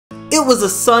It was a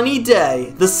sunny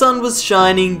day. The sun was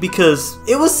shining because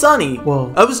it was sunny.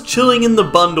 Whoa. I was chilling in the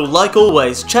bundle like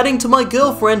always, chatting to my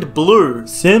girlfriend Blue.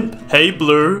 Simp. Hey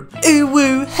Blue. Ooh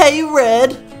woo, hey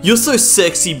Red. You're so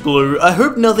sexy, Blue. I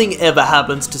hope nothing ever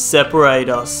happens to separate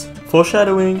us.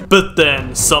 Foreshadowing. But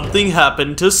then, something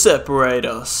happened to separate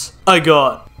us. I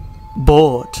got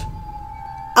bored.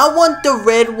 I want the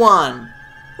red one.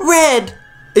 Red!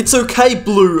 It's okay,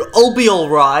 Blue. I'll be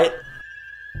alright.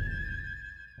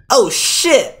 Oh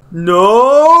shit!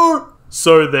 No!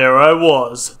 So there I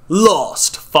was,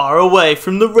 lost, far away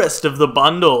from the rest of the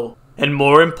bundle. And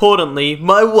more importantly,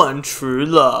 my one true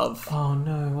love. Oh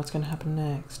no, what's gonna happen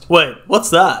next? Wait, what's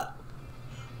that?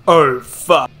 Oh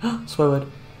fuck. Swear word.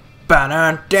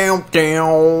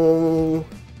 Ba-da-down-down.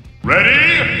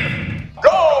 Ready?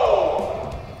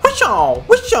 Go! Wish on,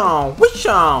 wish on, wish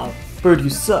on. Bird, you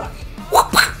suck.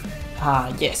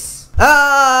 Ah, yes.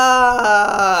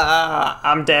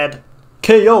 I'm dead.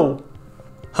 KO.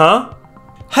 Huh?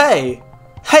 Hey!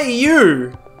 Hey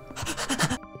you!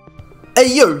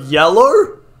 Hey yo,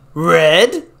 Yellow?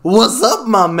 Red? What's up,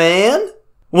 my man?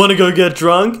 Wanna go get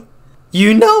drunk?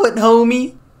 You know it,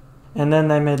 homie. And then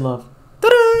they made love.